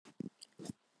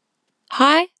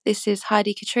Hi, this is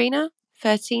Heidi Katrina,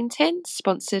 1310,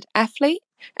 sponsored athlete,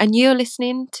 and you're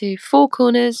listening to Four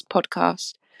Corners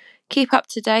Podcast. Keep up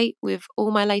to date with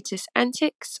all my latest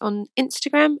antics on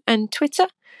Instagram and Twitter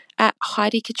at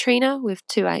Heidi Katrina with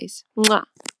 2 A's. Mwah.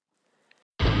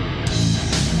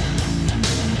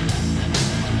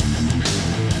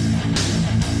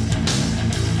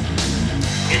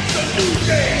 It's a new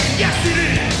day, yes it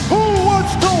is! Who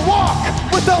wants to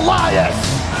walk with Elias?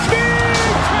 Speed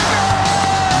Trigger!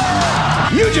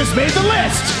 You just made the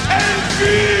list! And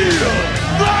feel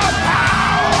the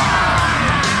power!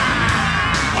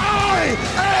 I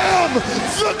am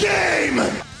the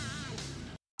game!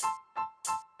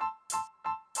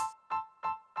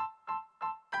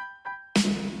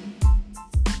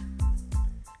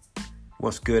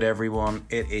 What's good, everyone?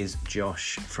 It is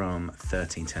Josh from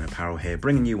 1310 Apparel here,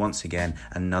 bringing you once again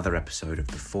another episode of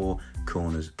the Four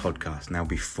Corners Podcast. Now,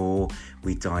 before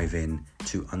we dive in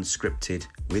to Unscripted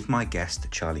with my guest,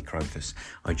 Charlie Crothers,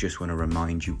 I just want to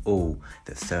remind you all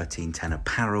that 1310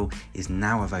 Apparel is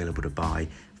now available to buy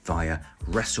via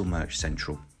Wrestle Merch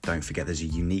Central. Don't forget, there's a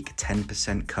unique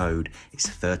 10% code. It's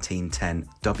 1310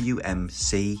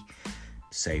 WMC.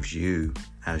 Saves you,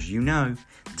 as you know,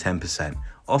 10%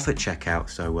 off at checkout.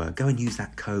 So go and use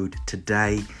that code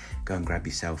today. Go and grab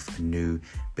yourself a new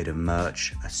bit of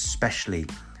merch, especially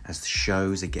as the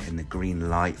shows are getting the green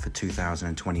light for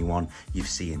 2021. You've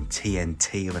seen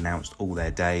TNT have announced all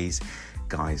their days.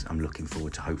 Guys, I'm looking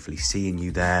forward to hopefully seeing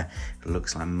you there. It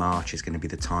looks like March is going to be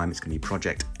the time. It's going to be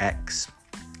Project X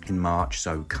in March.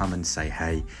 So come and say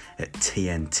hey at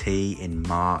TNT in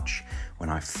March when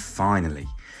I finally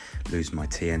lose my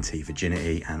TNT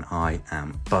virginity, and I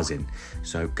am buzzing.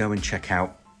 So go and check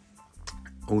out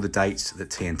all the dates that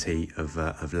TNT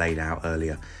have laid out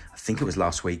earlier. I think it was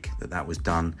last week that was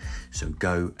done. So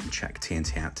go and check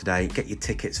TNT out today. Get your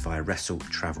tickets via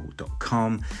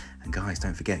wrestletravel.com. And guys,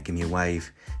 don't forget, give me a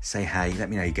wave. Say hey, let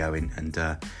me know you're going. And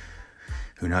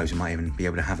who knows, we might even be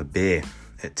able to have a beer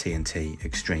at TNT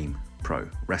Extreme Pro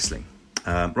Wrestling.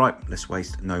 Right, let's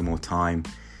waste no more time.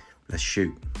 Let's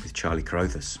shoot with Charlie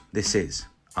Crothers. This is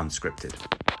Unscripted.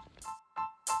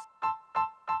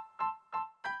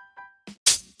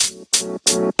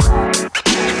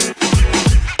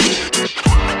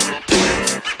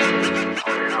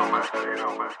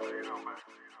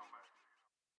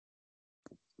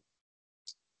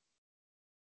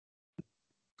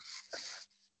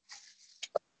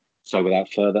 So without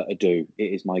further ado, it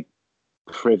is my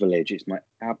privilege, it's my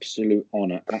absolute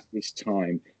honour at this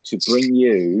time to bring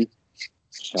you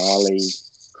Charlie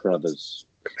Crothers.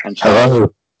 And Charlie,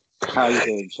 hello. How are you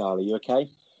doing, Charlie? You okay?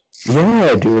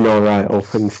 Yeah, doing all right, all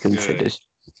things considered.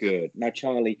 Good. Now,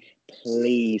 Charlie,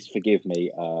 please forgive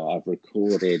me. I've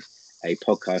recorded a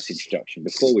podcast introduction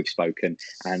before we've spoken,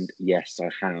 and yes, I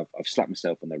have. I've slapped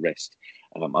myself on the wrist.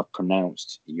 I've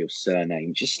pronounced your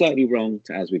surname just slightly wrong,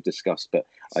 as we've discussed, but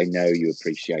I know you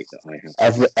appreciate that I have.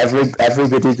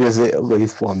 Everybody does it at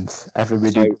least once.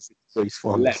 Everybody does it at least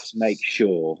once. Let's make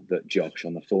sure that Josh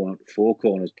on the Four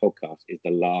Corners podcast is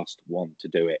the last one to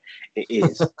do it. It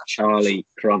is Charlie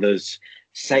Crothers.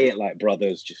 Say it like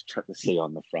brothers, just chuck the C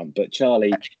on the front. But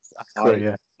Charlie,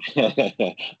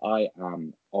 I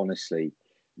am honestly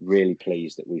really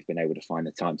pleased that we've been able to find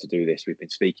the time to do this. We've been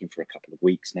speaking for a couple of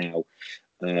weeks now.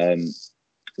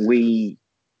 We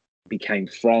became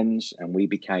friends, and we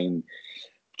became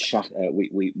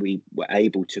we were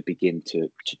able to begin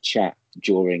to chat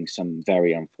during some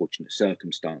very unfortunate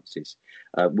circumstances,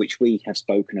 which we have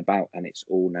spoken about, and it's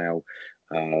all now,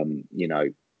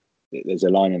 there's a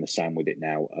line in the sand with it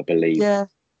now, I believe. Yeah.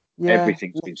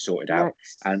 Everything's been sorted out.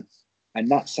 And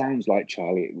that sounds like,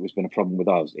 Charlie, it was been a problem with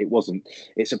us. It wasn't.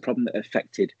 It's a problem that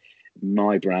affected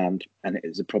my brand, and it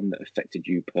is a problem that affected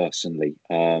you personally.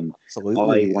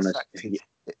 Absolutely.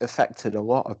 It affected a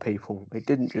lot of people. It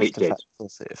didn't just affect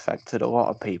us, it affected a lot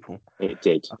of people. It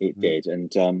did. And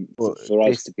for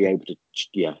us to be able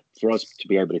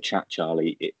to chat,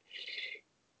 Charlie,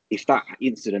 if that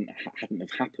incident hadn't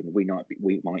have happened, we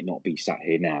might not be sat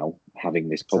here now having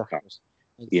this podcast.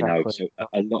 Exactly. So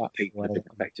a lot of people have been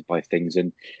affected by things,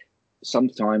 and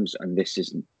sometimes, and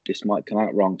this might come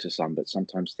out wrong to some, but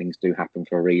sometimes things do happen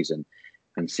for a reason.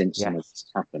 And since some of this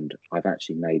happened, I've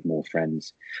actually made more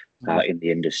friends in the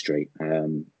industry.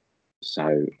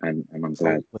 So I'm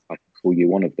glad I can call you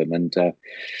one of them. And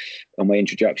on my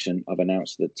introduction, I've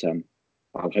announced that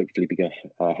I'll hopefully be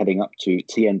heading up to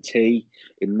TNT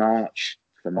in March.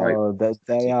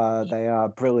 They are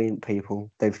brilliant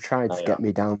people. They've tried to get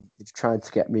me down. They've tried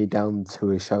to get me down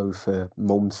to a show for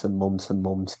months and months and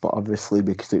months. But obviously,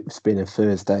 because it's been a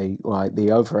Thursday, like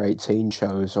the over 18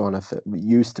 shows are on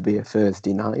used to be a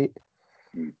Thursday night.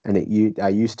 and I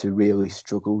used to really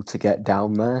struggle to get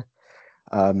down there,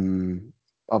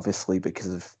 obviously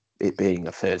because of it being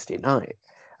a Thursday night.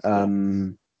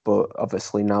 But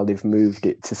obviously now they've moved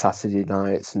it to Saturday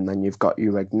nights, and then you've got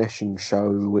your Ignition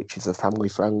show, which is a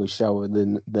family-friendly show,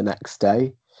 the next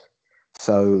day.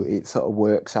 So it sort of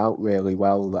works out really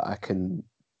well that I can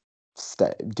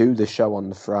do the show on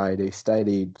the Friday, stay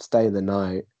the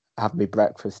night, have my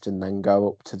breakfast, and then go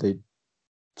up to the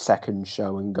second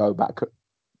show and go back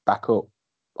up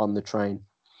on the train.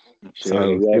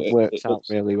 Absolutely. So it works out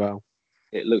really well.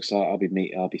 It looks like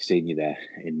I'll be seeing you there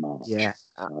in March. Yeah,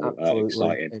 so, absolutely.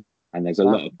 Exciting. And there's a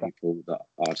lot of people that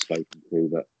I've spoken to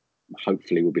that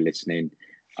hopefully will be listening.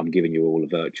 I'm giving you all a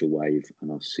virtual wave, and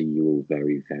I'll see you all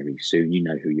very, very soon. You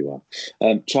know who you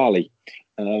are. Charlie,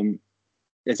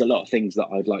 there's a lot of things that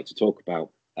I'd like to talk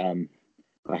about. I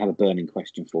have a burning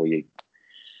question for you,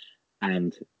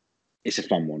 and it's a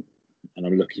fun one. And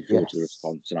I'm looking forward to the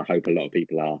response, and I hope a lot of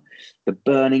people are. The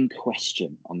burning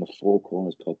question on the Four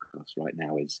Corners podcast right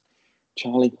now is,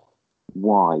 Charlie,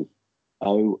 why,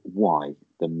 oh, why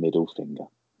the middle finger?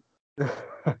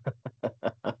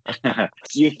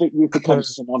 You've become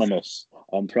synonymous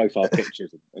on profile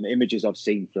pictures and images I've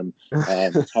seen from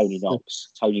Tony Knox.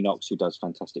 Tony Knox, who does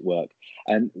fantastic work.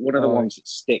 And one of the ones that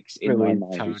sticks in my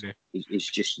mind is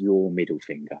just your middle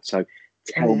finger. So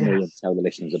tell me and tell the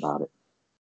listeners about it.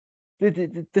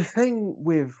 The thing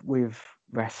with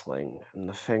wrestling, and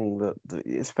the thing that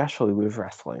especially with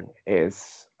wrestling,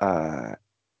 is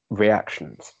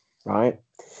reactions, right?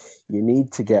 You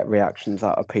need to get reactions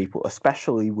out of people,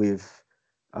 especially with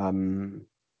the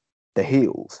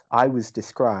heels. I've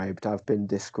been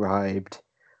described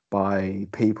by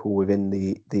people within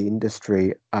the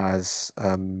industry as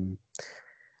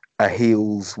a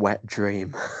heel's wet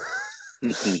dream.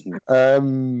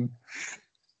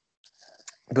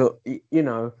 But you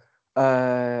know,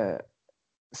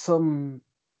 some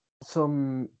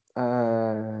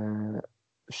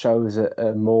shows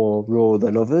are more raw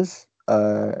than others,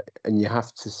 and you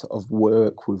have to sort of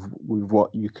work with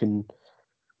what you've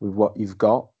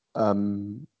got.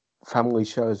 Family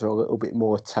shows are a little bit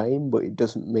more tame, but it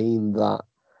doesn't mean that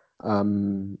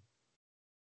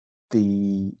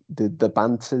the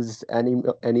banter's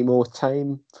any more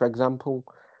tame. For example.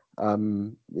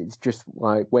 It's just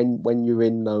like when you're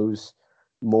in those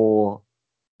more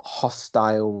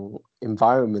hostile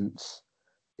environments,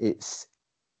 it's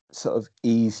sort of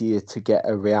easier to get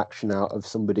a reaction out of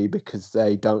somebody because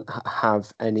they don't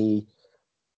have any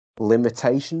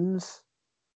limitations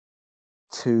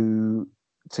to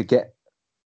get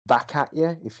back at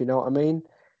you, if you know what I mean.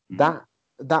 Mm-hmm.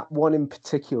 That one in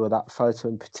particular, that photo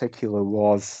in particular,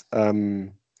 was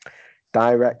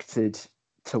directed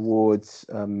towards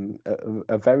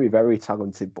a very, very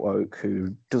talented bloke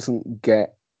who doesn't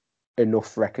get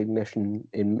enough recognition,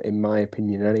 in my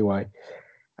opinion anyway,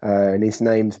 and his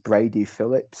name's Brady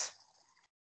Phillips,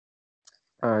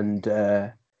 and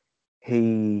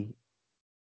he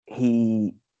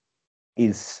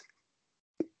is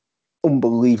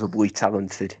unbelievably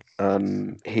talented.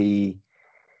 He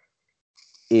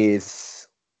is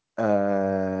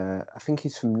I think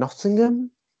he's from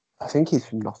Nottingham.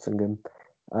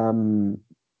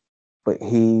 But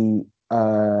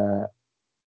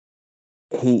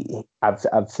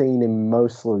I've seen him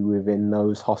mostly within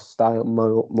those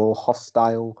more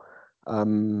hostile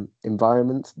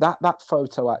environments. That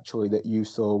photo actually that you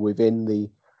saw within the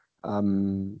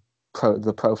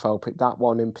profile pic, that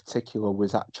one in particular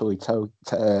was actually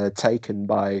taken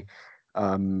by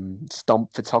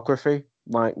Stomp Photography,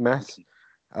 Mike Mess,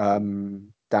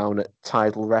 down at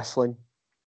Tidal Wrestling.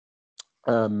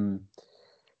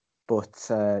 But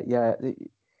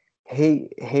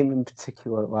him in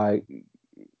particular, like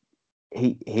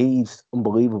he's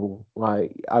unbelievable.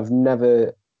 Like I've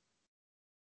never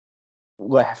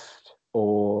left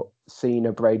or seen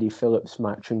a Brady Phillips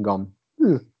match and gone,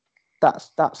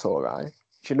 that's all right.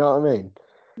 Do you know what I mean?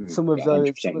 Some of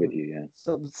those,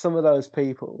 some of those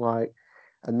people, like,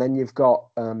 and then you've got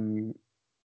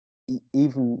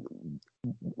even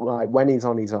like when he's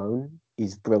on his own,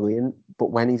 he's brilliant.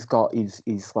 But when he's got his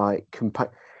he's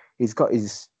got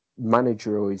his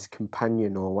manager or his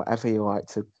companion or whatever you like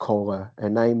to call her. Her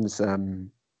name's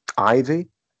Ivy.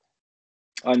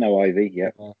 I know Ivy.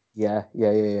 Yeah.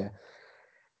 Yeah.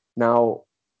 Now,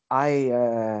 I'm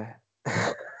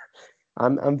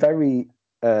very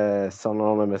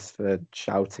synonymous for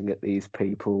shouting at these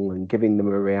people and giving them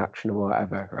a reaction or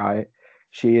whatever, right?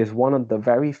 She is one of the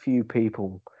very few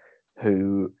people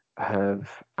who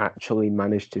have actually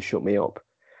managed to shut me up,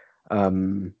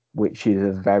 which is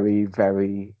a very,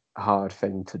 very hard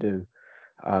thing to do.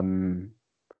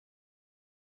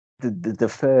 the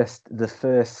first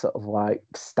sort of like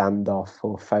standoff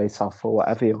or face off or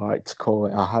whatever you like to call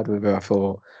it I had with her, I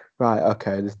thought, right,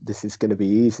 okay, this is going to be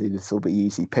easy. This will be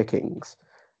easy pickings.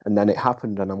 And then it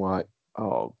happened, and I'm like,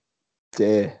 oh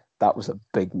dear, that was a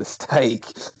big mistake.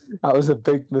 That was a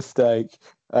big mistake.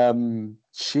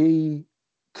 She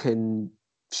can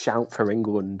shout for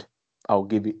England. I'll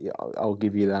give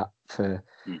you that for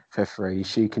free.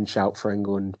 She can shout for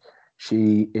England.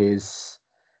 She is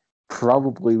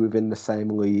probably within the same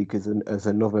league as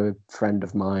another friend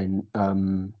of mine,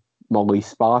 Molly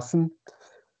Sparson.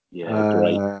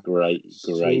 Yeah,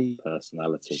 great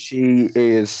personality.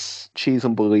 She's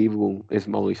unbelievable, is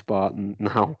Molly Spartan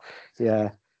now.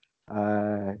 Yeah.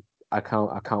 I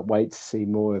can't wait to see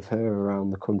more of her around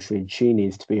the country, and she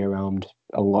needs to be around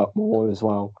a lot more as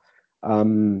well.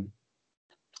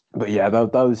 But yeah,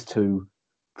 those two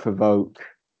provoke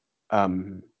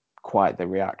quite the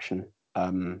reaction.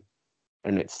 And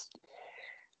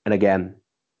again,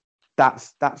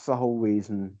 that's the whole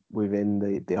reason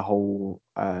within the whole.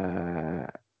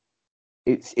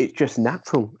 It's just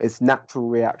natural. It's natural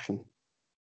reaction.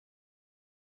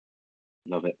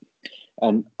 Love it.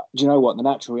 And do you know what? The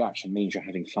natural reaction means you're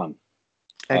having fun.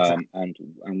 Exactly.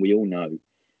 And we all know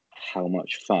how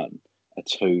much fun a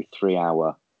 2-3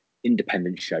 hour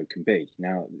independent show can be.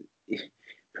 Now,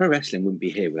 pro wrestling wouldn't be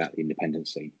here without the independent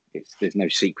scene. There's no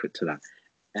secret to that.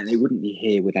 And it wouldn't be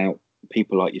here without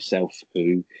people like yourself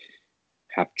who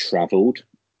have travelled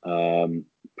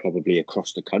probably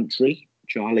across the country,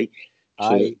 Charlie,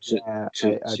 to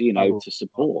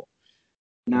support.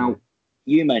 Now,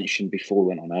 you mentioned before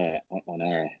we went on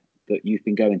air that you've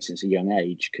been going since a young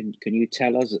age. Can you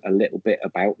tell us a little bit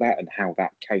about that and how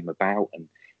that came about, and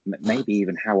maybe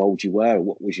even how old you were, or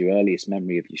what was your earliest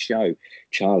memory of your show?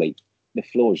 Charlie, the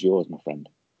floor is yours, my friend.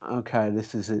 Okay,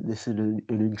 this is an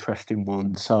interesting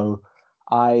one. So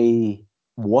I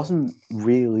wasn't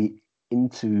really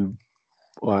into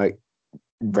like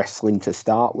wrestling to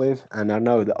start with, and I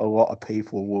know that a lot of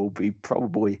people will be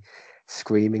probably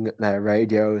screaming at their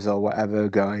radios or whatever,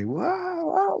 going,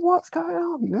 "Wow, what's going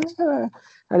on?" Yeah.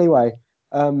 Anyway,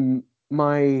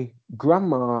 my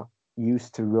grandma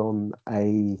used to run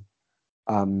a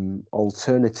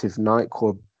alternative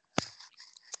nightclub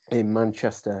in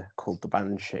Manchester called the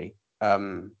Banshee,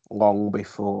 long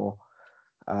before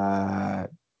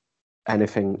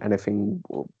anything.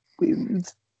 It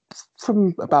was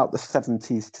from about the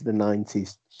 70s to the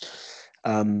 90s.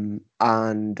 And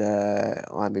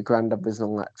like my granddad was an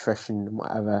electrician and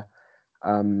whatever.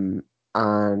 And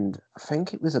I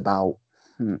think it was about,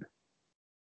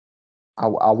 I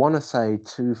want to say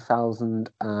 2000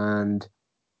 and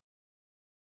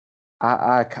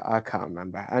I can't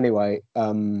remember. Anyway,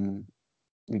 my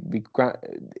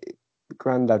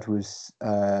granddad was,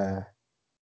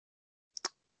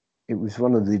 it was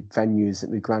one of the venues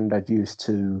that my granddad used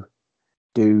to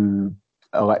do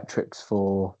electrics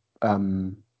for,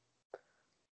 and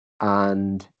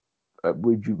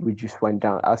we just went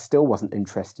down. I still wasn't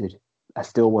interested.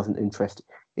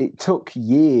 It took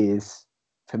years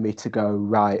for me to go,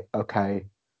 right, okay,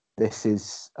 this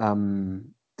is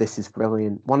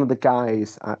brilliant. One of the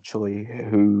guys actually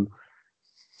who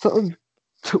sort of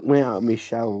took me out of my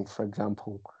shell, for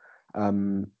example,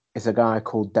 is a guy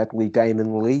called Deadly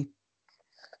Damon Lee.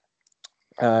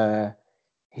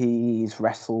 He's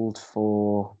wrestled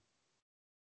for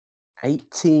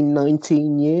 18,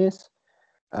 19 years.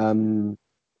 And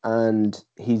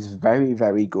he's very,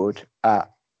 very good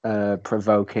at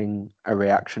provoking a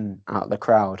reaction out of the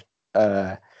crowd.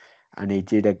 And he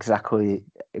did exactly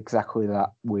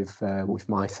that with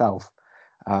myself.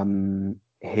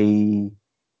 He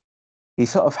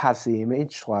sort of has the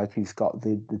image, like he's got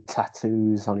the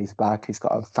tattoos on his back. He's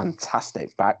got a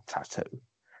fantastic back tattoo.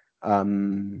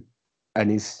 And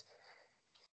he's,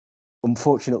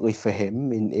 unfortunately for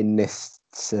him, in this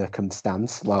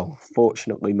circumstance, well,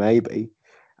 fortunately maybe,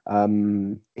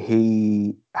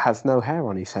 he has no hair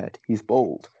on his head. He's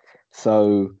bald.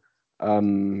 So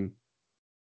that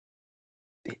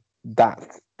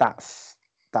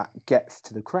gets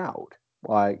to the crowd.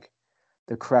 Like,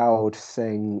 the crowd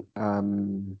sing,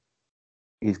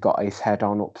 he's got his head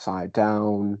on upside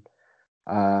down,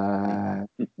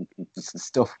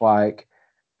 stuff like,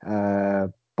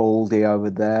 baldy over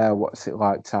there, what's it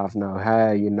like to have no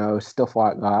hair, stuff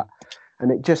like that.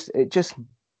 And it just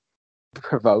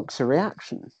provokes a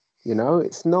reaction.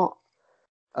 It's not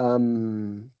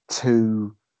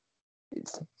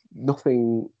it's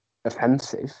nothing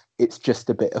offensive, it's just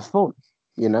a bit of fun.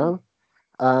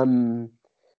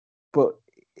 But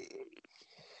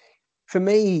for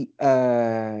me,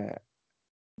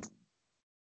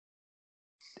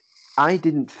 I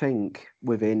didn't think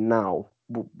within now,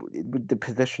 with the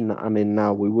position that I'm in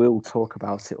now, we will talk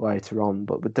about it later on,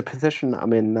 but with the position that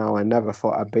I'm in now, I never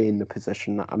thought I'd be in the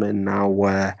position that I'm in now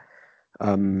where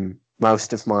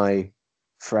most of my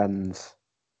friends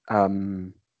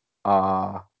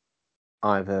are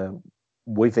either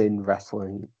within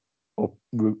wrestling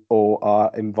or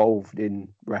are involved in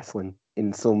wrestling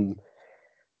in some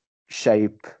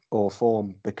shape or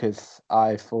form, because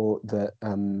I thought that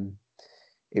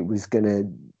it was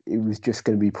just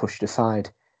gonna be pushed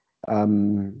aside.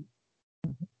 One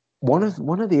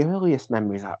of the earliest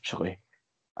memories actually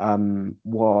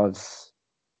was,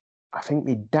 I think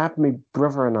my dad, my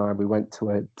brother, and we went to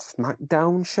a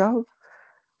SmackDown show,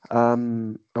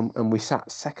 and we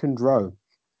sat second row,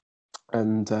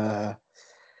 and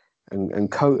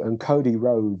Cody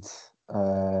Rhodes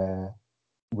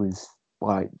was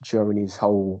like during his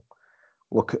whole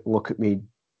look at me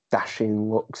dashing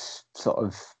looks sort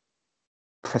of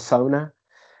persona,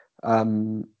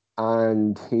 and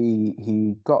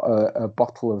he got a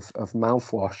bottle of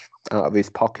mouthwash out of his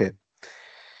pocket,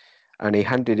 and he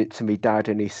handed it to me dad,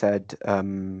 and he said,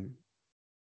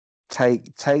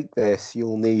 take this,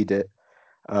 you'll need it,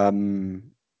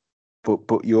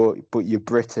 but you're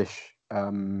British,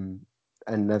 and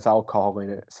there's alcohol in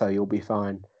it, so you'll be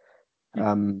fine.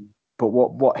 But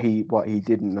what he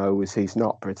didn't know was he's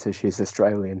not British, he's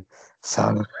Australian.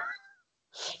 So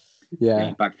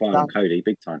yeah, backfired on Cody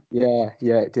big time. Yeah,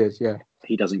 it did. Yeah,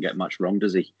 he doesn't get much wrong,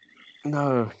 does he?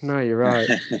 No, you're right.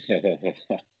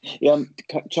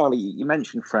 Charlie, you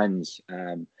mentioned friends.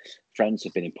 Friends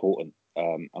have been important,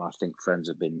 and I think friends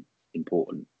have been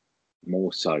important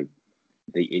more so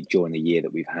during the year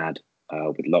that we've had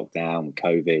with lockdown, with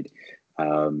COVID,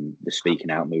 the speaking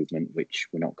out movement, which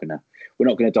we're not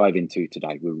gonna dive into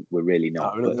today. We're really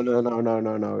not.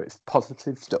 No. It's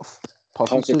positive stuff.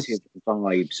 Positive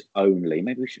vibes only.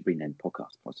 Maybe we should rename the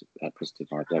podcast positive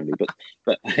vibes only.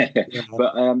 But yeah.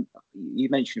 But you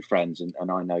mentioned friends, and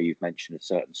I know you've mentioned a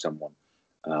certain someone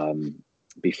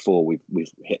before we've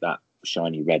hit that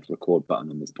shiny red record button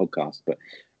on this podcast. But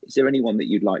is there anyone that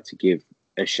you'd like to give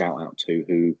a shout out to,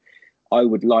 who I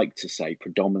would like to say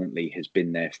predominantly has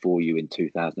been there for you in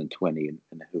 2020 and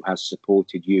who has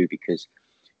supported you because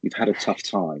you've had a tough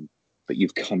time, but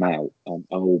you've come out on,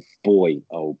 oh boy,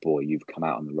 you've come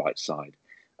out on the right side.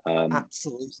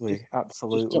 Absolutely. Just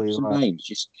drop some names.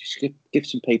 Just give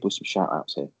some people some shout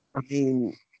outs here. I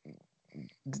mean,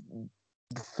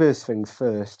 the first things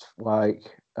first,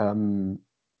 I'm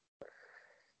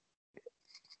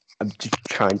just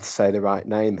trying to say the right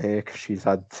name here because she's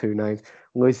had two names.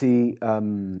 Lizzie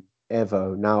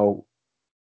Evo. Now,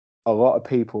 a lot of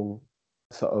people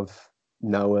sort of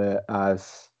know her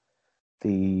as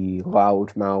the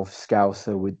loudmouth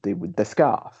Scouser with the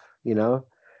scarf, you know,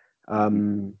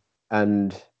 and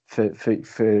for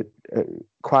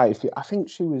quite a few. I think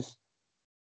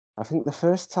the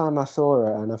first time I saw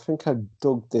her, and I think I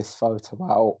dug this photo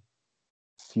out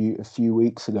a few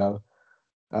weeks ago,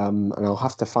 and I'll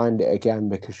have to find it again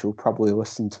because you'll probably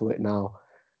listen to it now.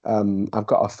 I've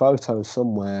got a photo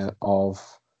somewhere of,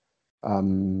 I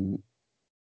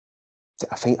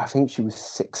think she was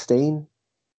 16.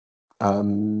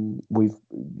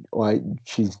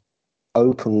 She's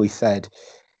openly said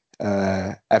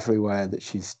everywhere that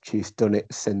she's done it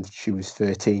since she was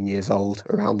 13 years old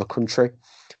around the country,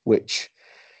 which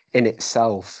in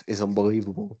itself is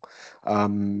unbelievable.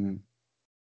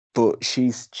 But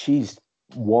she's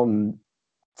one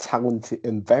talented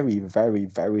and very, very,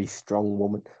 very strong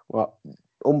woman. Well,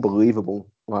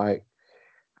 unbelievable.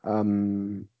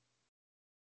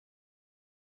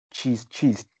 She's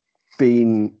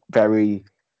been very.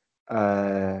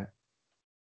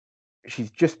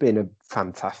 She's just been a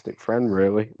fantastic friend,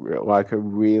 really, like a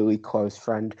really close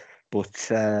friend.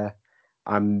 But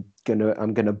I'm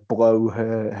gonna blow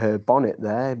her bonnet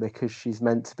there because she's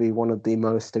meant to be one of the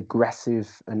most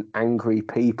aggressive and angry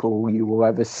people you will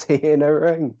ever see in a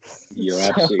ring. You're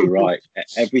absolutely right.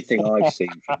 Everything I've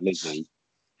seen from Lizzie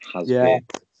has been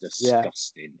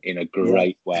disgusting in a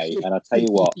great way. And I tell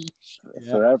you what,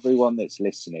 for everyone that's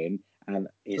listening, and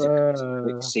here's a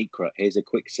quick secret. Here's a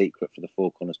quick secret for the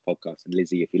Four Corners podcast. And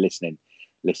Lizzie, if you're listening,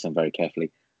 listen very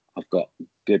carefully. I've got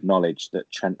good knowledge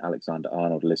that Trent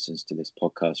Alexander-Arnold listens to this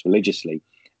podcast religiously.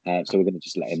 So we're going to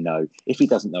just let him know, if he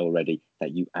doesn't know already,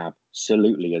 that you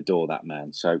absolutely adore that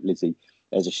man. So, Lizzie,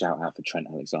 there's a shout out for Trent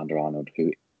Alexander-Arnold,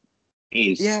 who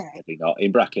is probably not,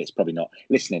 in brackets, probably not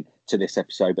listening to this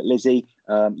episode. But Lizzie,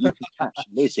 you can catch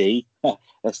Lizzie.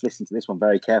 Let's listen to this one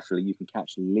very carefully. You can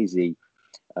catch Lizzie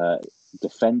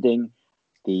defending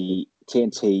the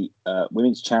TNT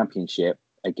Women's Championship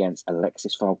against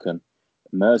Alexis Falcon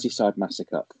Merseyside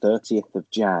Massacre, 30th of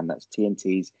Jan. That's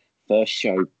TNT's first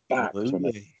show back from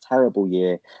a terrible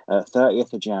year.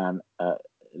 30th of Jan,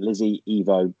 Lizzie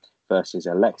Evo versus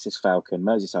Alexis Falcon,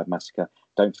 Merseyside Massacre.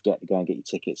 Don't forget to go and get your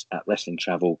tickets at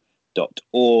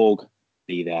wrestlingtravel.org.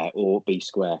 Be there or be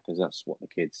square, because that's what the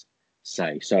kids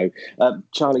say. So,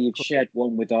 Charlie, you've shared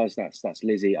one with us. That's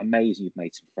Lizzie. Amazing, you've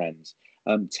made some friends.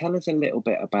 Tell us a little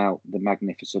bit about the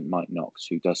magnificent Mike Knox,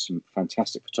 who does some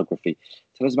fantastic photography.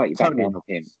 Tell us about your background with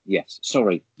him. Yes,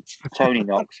 sorry, Tony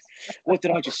Knox. What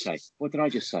did I just say?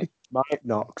 Mike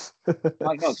Knox.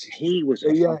 Mike Knox. He was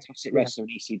a fantastic wrestler in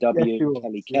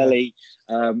ECW. Kelly.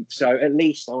 So at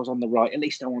least I was on the right. At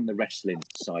least I'm on the wrestling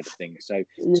side of things. So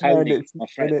Tony, my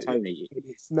friend Tony.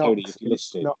 Tony, if you're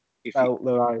listening. Felt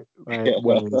the right way.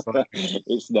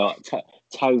 It's not.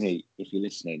 Tony, if you're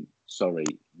listening, sorry,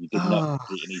 you did not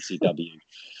beat an ECW.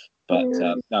 But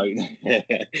no,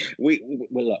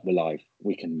 we're live.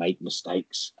 We can make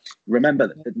mistakes. Remember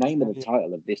that the name of the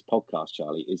title of this podcast,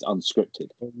 Charlie, is Unscripted.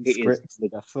 It is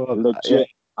legit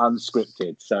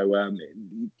unscripted. So,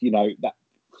 that.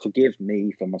 Forgive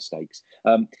me for mistakes.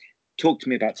 Talk to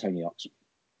me about Tony Knox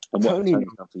and what Tony's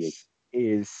done for you.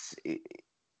 Is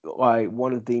like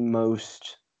one of the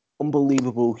most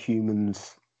unbelievable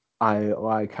humans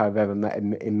I've ever met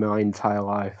in my entire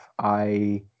life.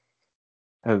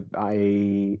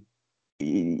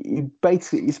 He's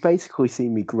basically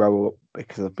seen me grow up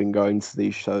because I've been going to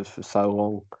these shows for so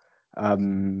long.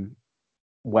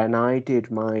 When I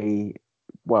did a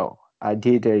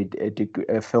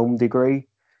film degree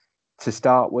to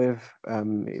start with.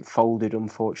 It folded,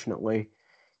 unfortunately.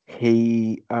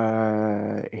 He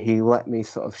let me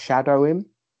sort of shadow him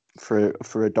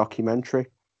for a documentary,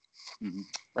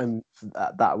 and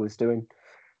that I was doing.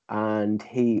 And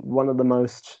one of the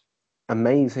most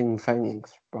amazing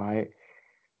things, right,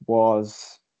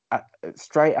 was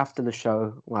straight after the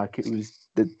show, like it was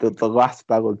the last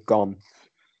bell had gone,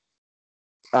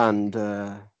 and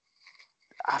I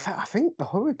think the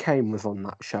Hurricane was on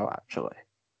that show actually.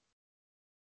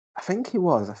 I think he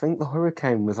was. I think the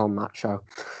Hurricane was on that show.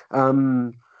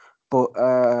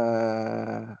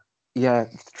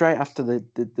 Straight after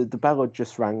the bell had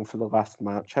just rang for the last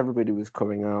match, everybody was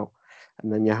coming out,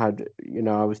 and then you had,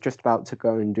 I was just about to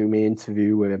go and do my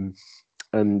interview with him,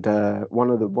 and one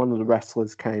of the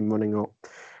wrestlers came running up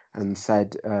and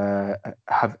said,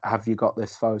 "Have you got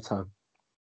this photo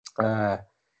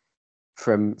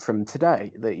from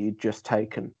today that you'd just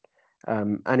taken?"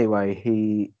 Anyway,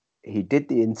 he did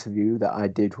the interview that I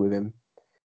did with him.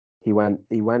 He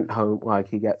went home, like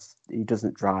he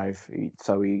doesn't drive,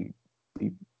 so he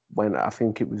went, I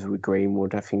think it was with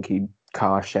Greenwood. I think he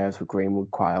car shares with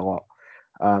Greenwood quite a lot.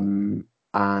 I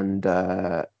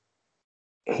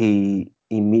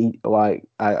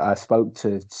spoke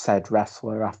to said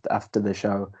wrestler after the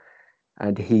show,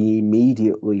 and he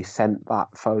immediately sent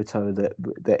that photo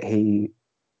that he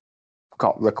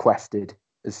got requested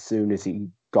as soon as he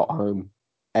got home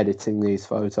editing these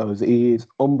photos. He is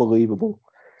unbelievable.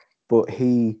 But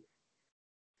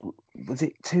was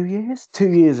it 2 years?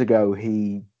 2 years ago,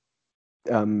 he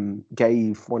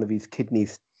gave one of his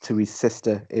kidneys to his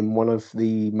sister in one of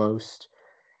the most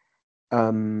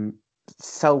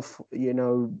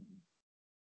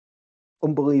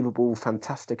unbelievable,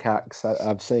 fantastic acts that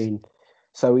I've seen.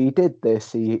 So he did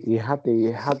this. He had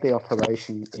the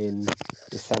operation in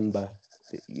December,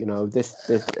 this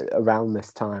around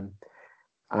this time,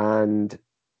 and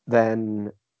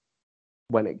then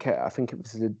when it came, I think it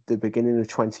was the beginning of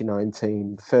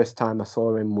 2019. First time I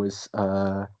saw him was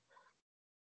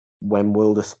when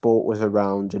World of Sport was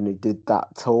around, and he did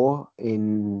that tour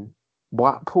in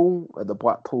Blackpool at the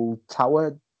Blackpool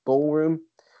Tower Ballroom,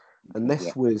 and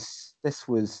this was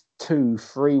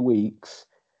 2-3 weeks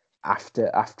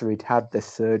after he'd had this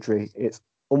surgery. It's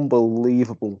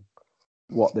unbelievable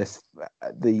what the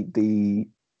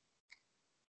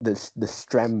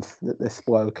strength that this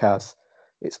bloke has.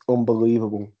 It's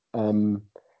unbelievable, and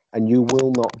you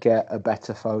will not get a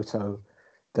better photo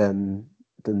than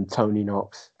Tony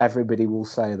Knox. Everybody will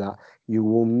say that. You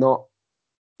will not.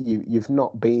 You've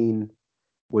not been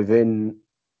within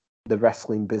the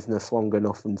wrestling business long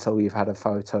enough until you've had a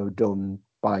photo done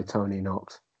by Tony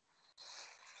Knox.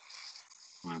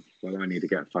 Well, I need to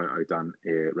get a photo done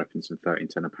here, repping some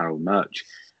 1310 apparel merch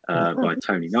by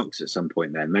Tony Knox at some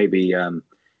point. Then maybe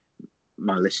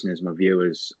my listeners, my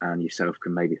viewers, and yourself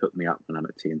can maybe hook me up when I'm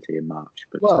at TNT in March.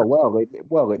 But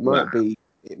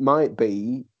it might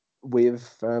be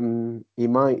with he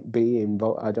might be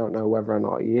involved. I don't know whether or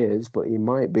not he is, but he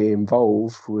might be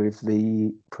involved with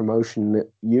the promotion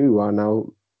that you are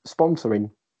now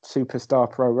sponsoring.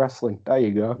 Superstar Pro Wrestling. There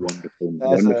you go.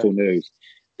 Wonderful news.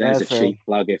 There's a cheap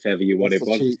plug if ever you wanted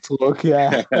one. Cheap plug,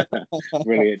 yeah.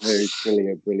 Brilliant news.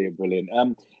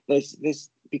 Brilliant. There's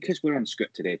because we're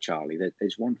unscripted here, Charlie.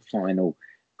 There's one final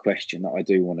question that I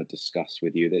do want to discuss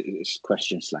with you. This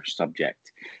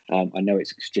question/subject. I know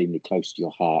it's extremely close to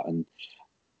your heart. And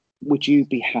would you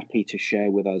be happy to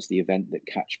share with us the event that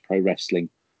Catch Pro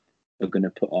Wrestling are going to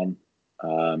put on?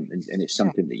 And it's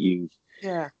something that you've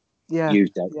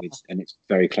dealt with, and it's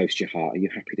very close to your heart. Are you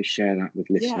happy to share that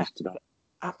with listeners today?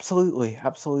 Absolutely.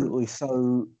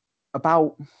 So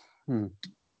about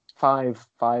 5,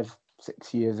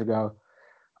 6 years ago,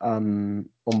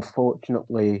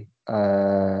 unfortunately,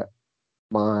 my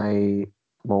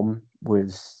mum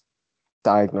was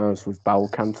diagnosed with bowel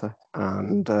cancer,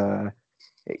 and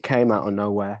it came out of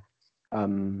nowhere,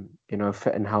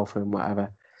 fit and healthy and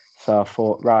whatever. So I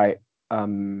thought, right, I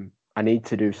need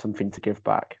to do something to give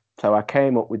back. So I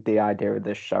came up with the idea of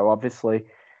this show. Obviously,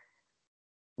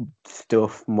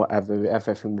 stuff and whatever,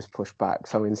 everything was pushed back.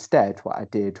 So instead, what I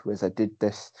did was I did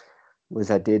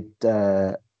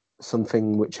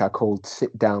something which I called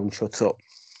Sit Down, Shut Up,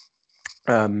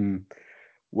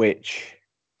 which,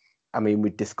 I mean,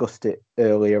 we discussed it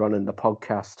earlier on in the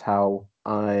podcast, how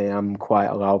I am quite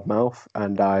a loudmouth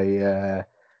and I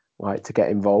like to get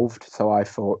involved. So I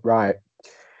thought, right,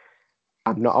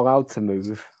 I'm not allowed to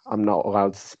move. I'm not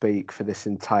allowed to speak for this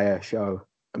entire show,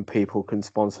 and people can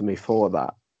sponsor me for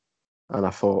that. And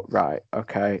I thought, right,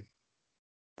 okay,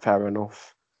 fair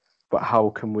enough. But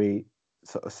how can we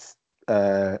sort of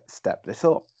step this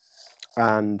up?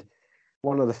 And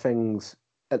one of the things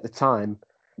at the time,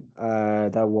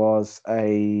 there was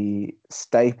a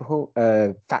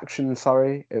faction,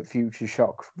 at Future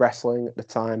Shock Wrestling at the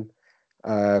time,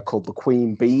 called the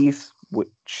Queen Bees,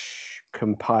 which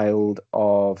compiled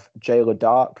of Jayla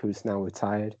Dark, who's now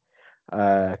retired,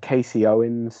 Casey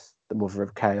Owens, the Mother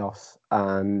of Chaos,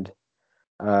 and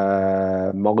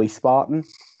Molly Spartan.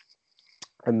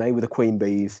 And they were the Queen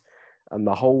Bees. And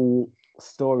the whole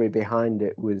story behind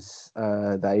it was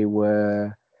they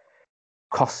were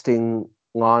costing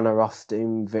Lana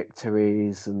Austin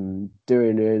victories and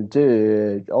doing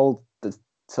all the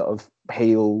sort of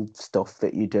heel stuff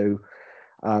that you do.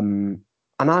 And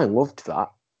I loved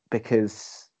that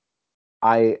because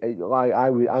I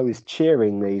was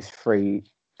cheering these 3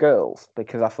 girls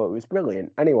because I thought it was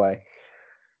brilliant. Anyway,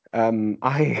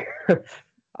 I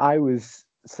I was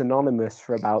synonymous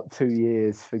for about 2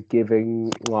 years for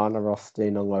giving Lana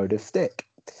Austin a load of stick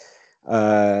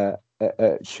at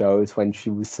shows when she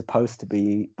was supposed to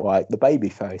be like the baby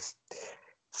face.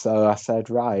 So I said,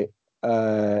 right,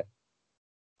 I'm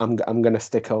going to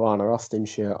stick a Lana Austin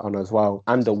shirt on as well,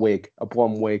 and a wig, a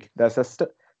blonde wig. There's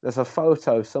a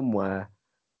photo somewhere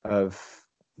of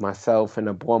myself in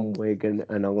a blonde wig and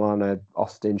a Lana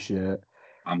Austin shirt.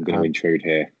 I'm going to intrude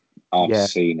here. I've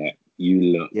seen it. You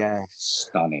look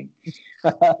stunning.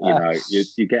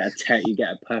 You get a 10. You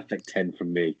get a perfect 10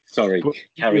 from me. Sorry,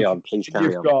 carry on. Please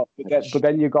carry on. But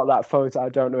then you've got that photo. I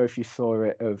don't know if you saw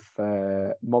it of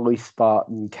Molly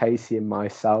Spartan, Casey, and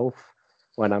myself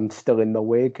when I'm still in the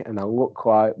wig, and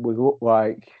we look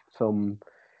like some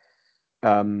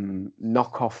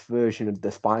knockoff version of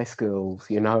the Spice Girls,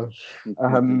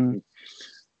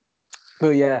 But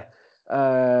yeah,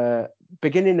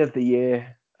 beginning of the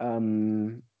year,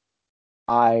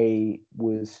 I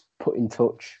was put in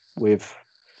touch with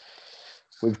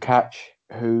Catch,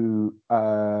 who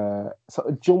sort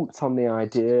of jumped on the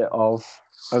idea of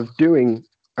doing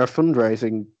a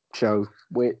fundraising show,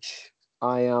 which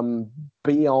I am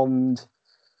beyond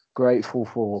grateful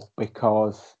for,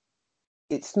 because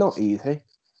it's not easy.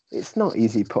 It's not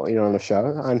easy putting on a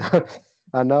show.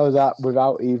 I know that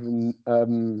without even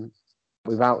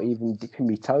dipping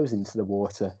my toes into the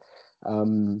water.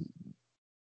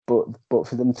 But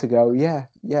for them to go,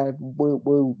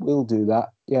 we'll do that.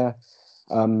 Yeah.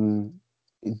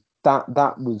 That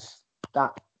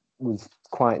was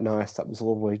quite nice. That was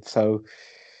lovely. So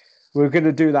we're going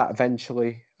to do that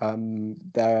eventually.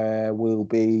 There will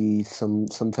be some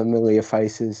familiar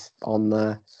faces on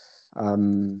there.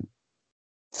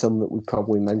 Some that we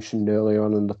probably mentioned earlier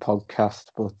on in the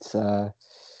podcast, but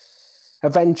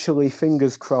eventually,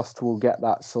 fingers crossed, we'll get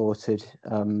that sorted.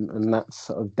 And that's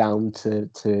sort of down to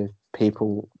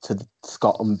people, to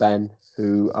Scott and Ben,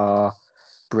 who are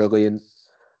brilliant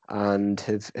and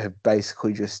have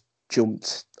basically just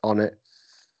jumped on it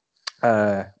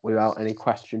without any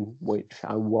question, which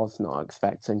I was not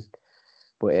expecting.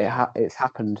 But it's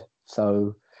happened,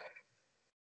 so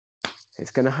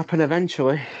it's going to happen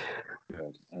eventually.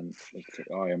 Good. And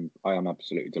I am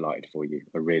absolutely delighted for you.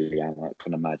 I really am. I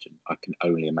can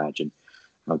only imagine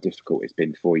how difficult it's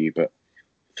been for you, but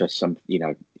for some,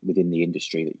 within the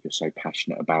industry that you're so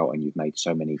passionate about, and you've made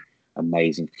so many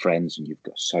amazing friends and you've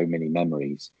got so many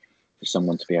memories, for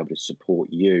someone to be able to support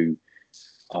you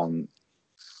on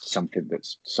something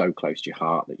that's so close to your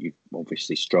heart that you've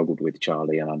obviously struggled with,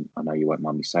 Charlie, and I know you won't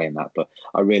mind me saying that, but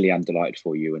I really am delighted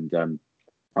for you, and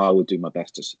I will do my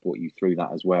best to support you through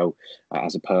that as well,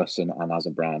 as a person and as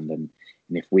a brand. And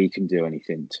if we can do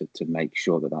anything to make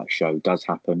sure that show does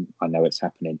happen, I know it's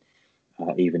happening,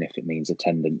 even if it means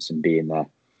attendance and being there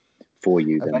for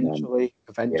you.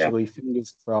 Eventually,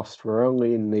 fingers crossed. We're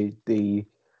only in the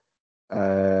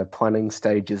planning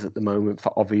stages at the moment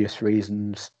for obvious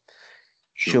reasons.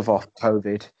 Sure. Shove off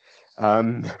COVID.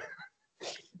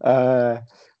 But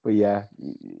yeah,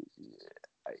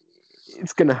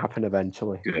 it's going to happen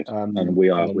eventually. Good. And we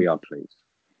are pleased.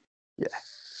 Yeah,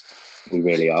 we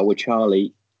really are. Well,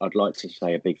 Charlie, I'd like to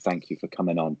say a big thank you for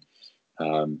coming on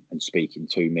and speaking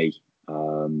to me.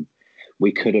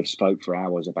 We could have spoke for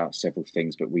hours about several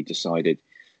things, but we decided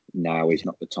now is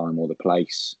not the time or the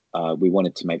place. We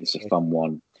wanted to make this a fun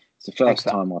one. It's the first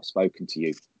time I've spoken to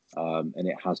you, and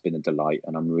it has been a delight,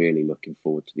 and I'm really looking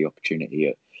forward to the opportunity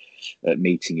at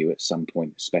meeting you at some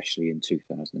point, especially in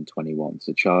 2021.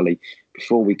 So, Charlie,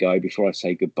 before I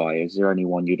say goodbye, is there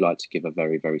anyone you'd like to give a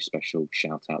very, very special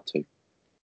shout out to?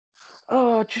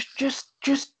 Oh,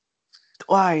 just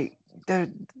like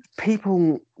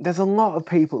there's a lot of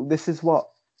people. This is what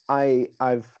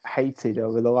I've hated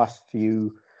over the last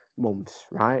few months,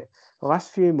 right? The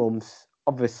last few months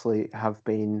obviously have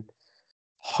been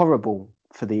horrible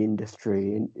for the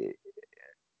industry,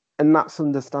 and that's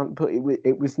understandable. But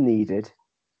it was needed.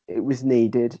 It was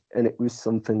needed, and it was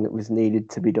something that was needed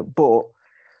to be done. But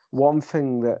one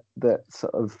thing that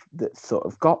sort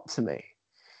of got to me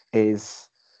is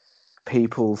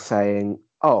people saying,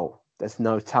 "Oh, there's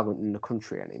no talent in the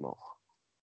country anymore."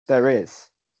 There is.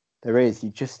 You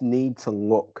just need to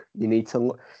look. You need to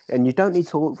look, and you don't need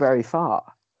to look very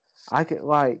far. I get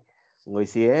like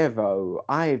Lizievo,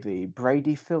 Ivy,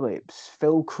 Brady Phillips,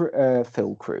 Phil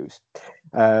Cruz,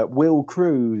 Will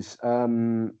Cruz,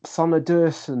 Sonna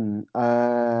Durson,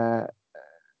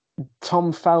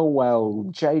 Tom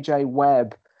Felwell, JJ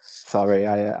Webb. Sorry,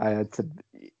 I had to.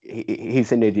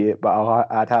 He's an idiot, but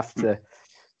I'd have to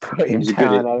put him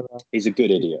down. He's a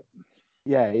good idiot.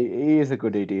 Yeah, he is a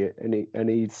good idiot, and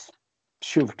he's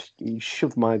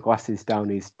shoved my glasses down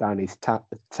his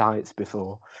tights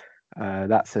before.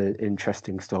 That's an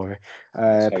interesting story.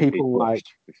 People like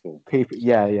people,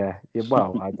 yeah.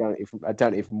 Well, I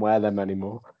don't even wear them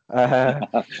anymore.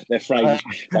 They're framed.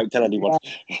 Don't tell anyone.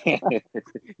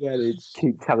 Yeah, they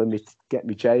keep telling me to get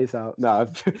me J's out. No,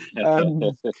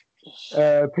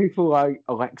 people like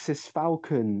Alexis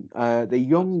Falcon, the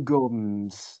Young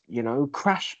Guns,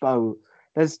 Crash Boat.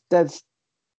 There's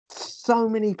so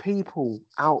many people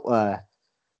out there,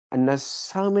 and there's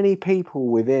so many people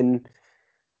within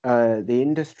the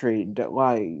industry that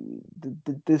like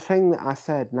the thing that I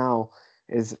said now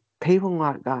is people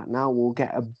like that now will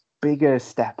get a bigger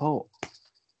step up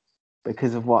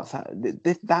because of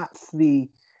that's the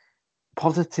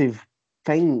positive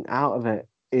thing out of it,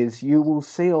 is you will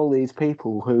see all these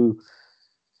people who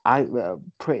I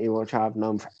pretty much I've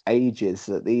known for ages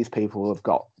that these people have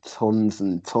got tons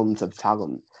and tons of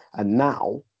talent, and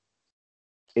now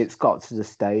it's got to the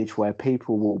stage where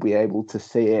people will be able to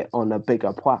see it on a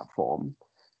bigger platform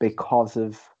because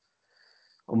of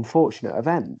unfortunate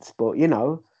events. But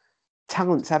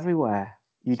talent's everywhere.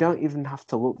 You don't even have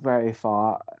to look very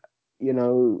far.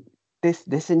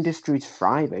 This industry's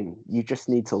thriving. You just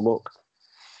need to look.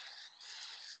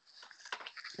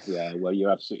 Yeah, well,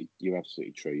 you're absolutely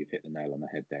true. You've hit the nail on the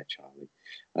head there, Charlie.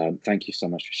 Thank you so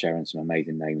much for sharing some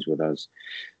amazing names with us.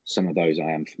 Some of those I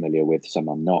am familiar with, some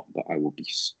I'm not, but I will be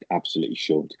absolutely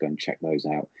sure to go and check those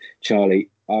out.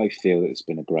 Charlie, I feel that it's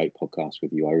been a great podcast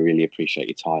with you. I really appreciate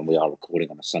your time. We are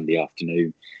recording on a Sunday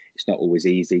afternoon. It's not always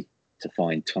easy to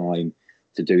find time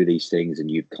to do these things, and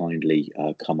you've kindly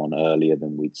come on earlier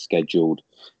than we'd scheduled.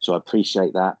 So I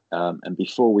appreciate that. And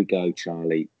before we go,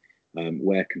 Charlie,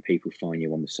 where can people find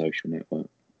you on the social network?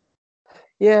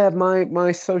 Yeah,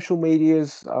 my social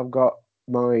medias, I've got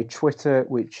my Twitter,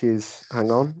 which is,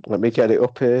 hang on, let me get it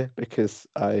up here because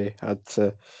I had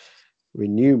to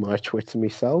renew my Twitter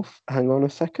myself. Hang on a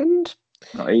second.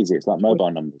 Not easy. It's like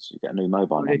mobile numbers. You get a new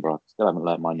mobile number. I still haven't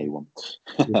learned my new one.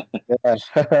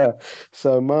 Yeah.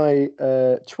 So my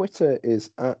Twitter is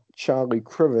at Charlie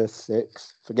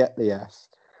Crothers6. Forget the S.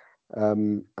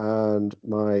 And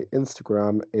my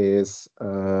Instagram is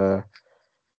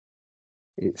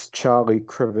it's Charlie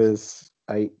Crothers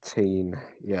 18.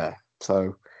 Yeah.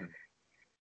 So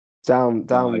Down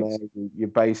Guys, there, you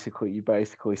basically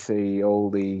see all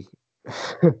the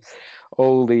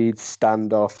all the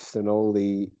standoffs and all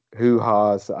the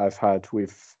hoo-has that I've had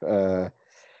with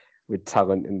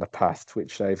talent in the past,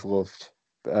 which they've loved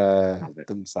love it.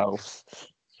 themselves.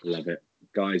 Love it.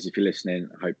 Guys, if you're listening,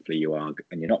 hopefully you are,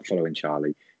 and you're not following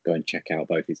Charlie, go and check out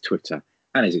both his Twitter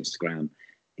and his Instagram.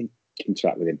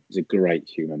 Interact with him. He's a great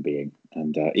human being.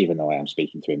 And even though I am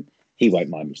speaking to him, he won't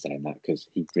mind me saying that because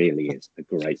he really is a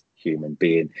great human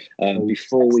being.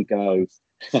 Before we go,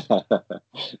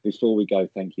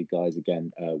 thank you guys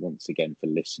again, once again for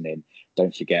listening.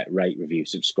 Don't forget, rate, review,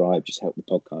 subscribe. Just help the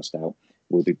podcast out.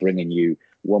 We'll be bringing you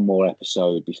one more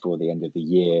episode before the end of the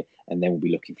year, and then we'll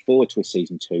be looking forward to a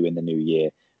season 2 in the new year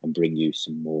and bring you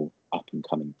some more up and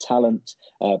coming talent.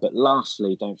 But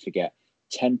lastly, don't forget,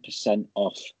 10%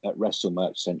 off at Wrestle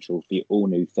Merch Central for your all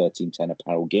new 1310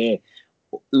 apparel gear.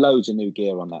 Loads of new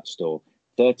gear on that store.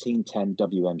 1310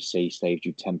 WMC saves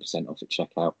you 10% off at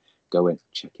checkout. Go in,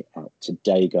 check it out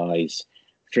today, guys.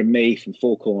 From me, from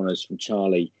Four Corners, from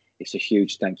Charlie, it's a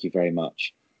huge thank you very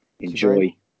much.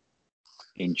 Enjoy,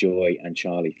 and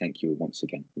Charlie, thank you once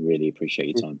again. Really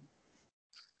appreciate your time.